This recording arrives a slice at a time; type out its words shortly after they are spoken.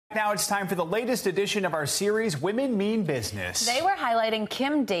Now it's time for the latest edition of our series, Women Mean Business. Today we're highlighting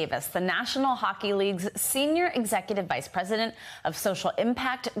Kim Davis, the National Hockey League's Senior Executive Vice President of Social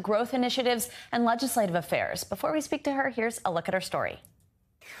Impact, Growth Initiatives, and Legislative Affairs. Before we speak to her, here's a look at her story.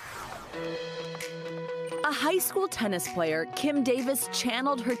 A high school tennis player, Kim Davis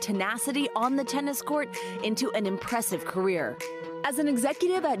channeled her tenacity on the tennis court into an impressive career. As an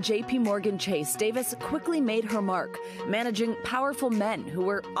executive at JP Morgan Chase, Davis quickly made her mark, managing powerful men who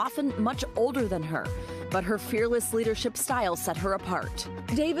were often much older than her. But her fearless leadership style set her apart.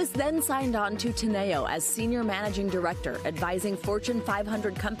 Davis then signed on to Teneo as Senior Managing Director, advising Fortune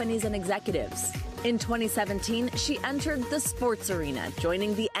 500 companies and executives. In 2017, she entered the sports arena,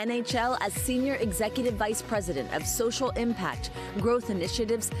 joining the NHL as Senior Executive Vice President of Social Impact, Growth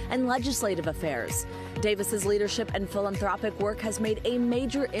Initiatives, and Legislative Affairs. Davis's leadership and philanthropic work has made a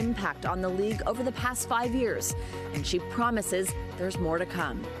major impact on the league over the past 5 years, and she promises there's more to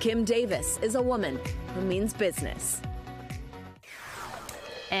come. Kim Davis is a woman who means business.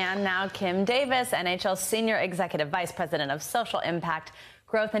 And now Kim Davis, NHL Senior Executive Vice President of Social Impact,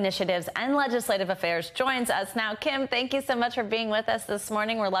 Growth Initiatives, and Legislative Affairs, joins us now. Kim, thank you so much for being with us this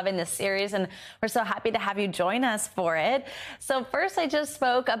morning. We're loving this series, and we're so happy to have you join us for it. So first, I just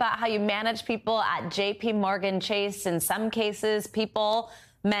spoke about how you manage people at JP Morgan Chase. In some cases,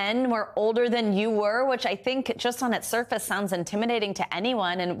 men were older than you were, which I think just on its surface sounds intimidating to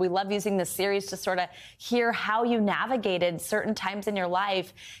anyone. And we love using this series to sort of hear how you navigated certain times in your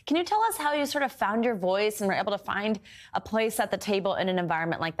life. Can you tell us how you sort of found your voice and were able to find a place at the table in an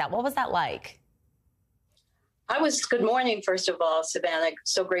environment like that? What was that like? Good morning, first of all, Savannah.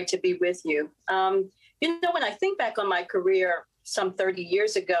 So great to be with you. When I think back on my career some 30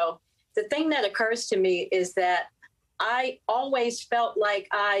 years ago, the thing that occurs to me is that I always felt like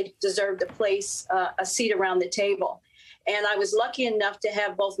I deserved a seat around the table. And I was lucky enough to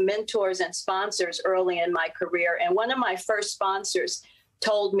have both mentors and sponsors early in my career. And one of my first sponsors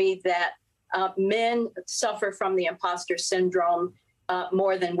told me that men suffer from the imposter syndrome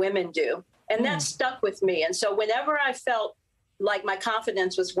more than women do. And that stuck with me. And so whenever I felt like my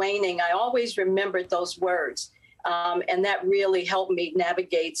confidence was waning, I always remembered those words. And that really helped me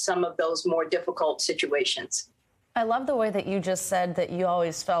navigate some of those more difficult situations. I love the way that you just said that you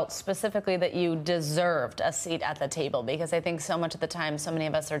always felt specifically that you deserved a seat at the table, because I think so much of the time, so many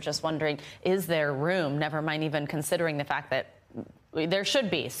of us are just wondering, is there room? Never mind even considering the fact that there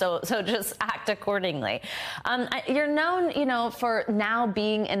should be. So just act accordingly. You're known, for now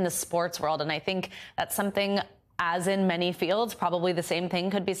being in the sports world. And I think that's something, as in many fields, probably the same thing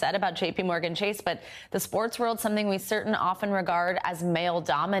could be said about JP Morgan Chase, but the sports world, something we often regard as male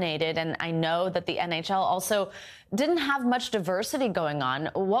dominated. And I know that the NHL also didn't have much diversity going on.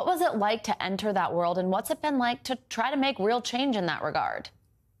 What was it like to enter that world, and what's it been like to try to make real change in that regard?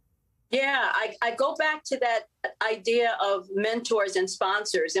 Yeah, I go back to that idea of mentors and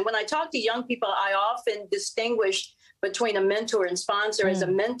sponsors. And when I talk to young people, I often distinguish between a mentor and sponsor as a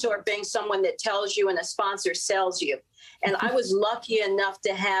mentor being someone that tells you and a sponsor sells you. And I was lucky enough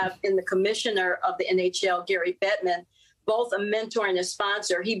to have in the commissioner of the NHL, Gary Bettman, both a mentor and a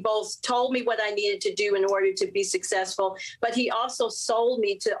sponsor. He both told me what I needed to do in order to be successful, but he also sold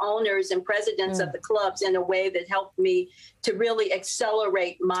me to owners and presidents of the clubs in a way that helped me to really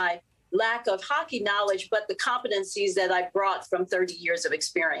accelerate my lack of hockey knowledge, but the competencies that I brought from 30 years of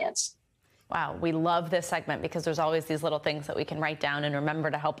experience. Wow, we love this segment because there's always these little things that we can write down and remember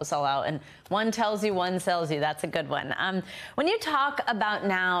to help us all out. And one tells you, one sells you. That's a good one. When you talk about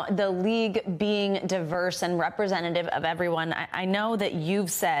now the league being diverse and representative of everyone, I know that you've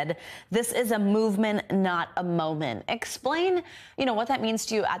said this is a movement, not a moment. Explain, what that means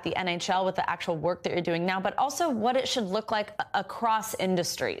to you at the NHL with the actual work that you're doing now, but also what it should look like across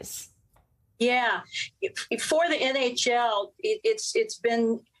industries. Yeah, for the NHL, it's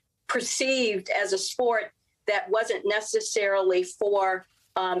been perceived as a sport that wasn't necessarily for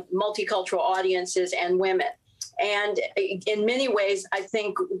multicultural audiences and women. And in many ways, I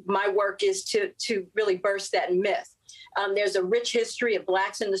think my work is to really burst that myth. There's a rich history of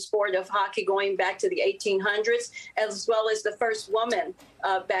blacks in the sport of hockey going back to the 1800s, as well as the first woman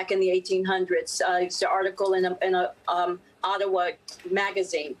back in the 1800s. It's an article in a Ottawa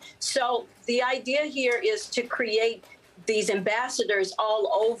magazine. So the idea here is to create these ambassadors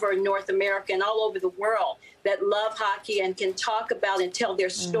all over North America and all over the world that love hockey and can talk about and tell their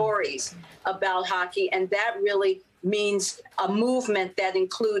stories about hockey. And that really means a movement that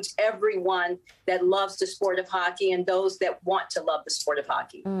includes everyone that loves the sport of hockey and those that want to love the sport of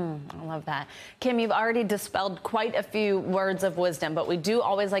hockey. I love that. Kim, you've already dispelled quite a few words of wisdom, but we do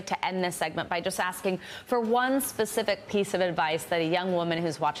always like to end this segment by just asking for one specific piece of advice that a young woman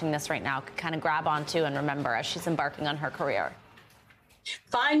who's watching this right now could kind of grab onto and remember as she's embarking on her career.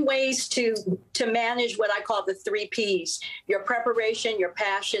 Find ways to manage what I call the 3 Ps: your preparation, your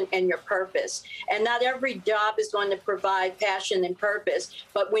passion, and your purpose. And not every job is going to provide passion and purpose,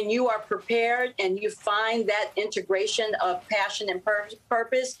 but when you are prepared and you find that integration of passion and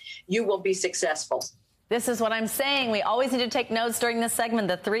purpose, you will be successful. This is what I'm saying. We always need to take notes during this segment,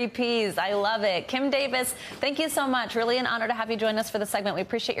 the 3 Ps. I love it. Kim Davis, thank you so much. Really an honor to have you join us for the segment. We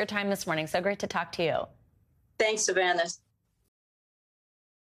appreciate your time this morning. So great to talk to you. Thanks, Savannah.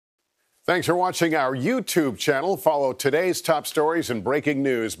 Thanks for watching our YouTube channel. Follow today's top stories and breaking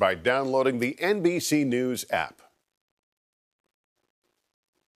news by downloading the NBC News app.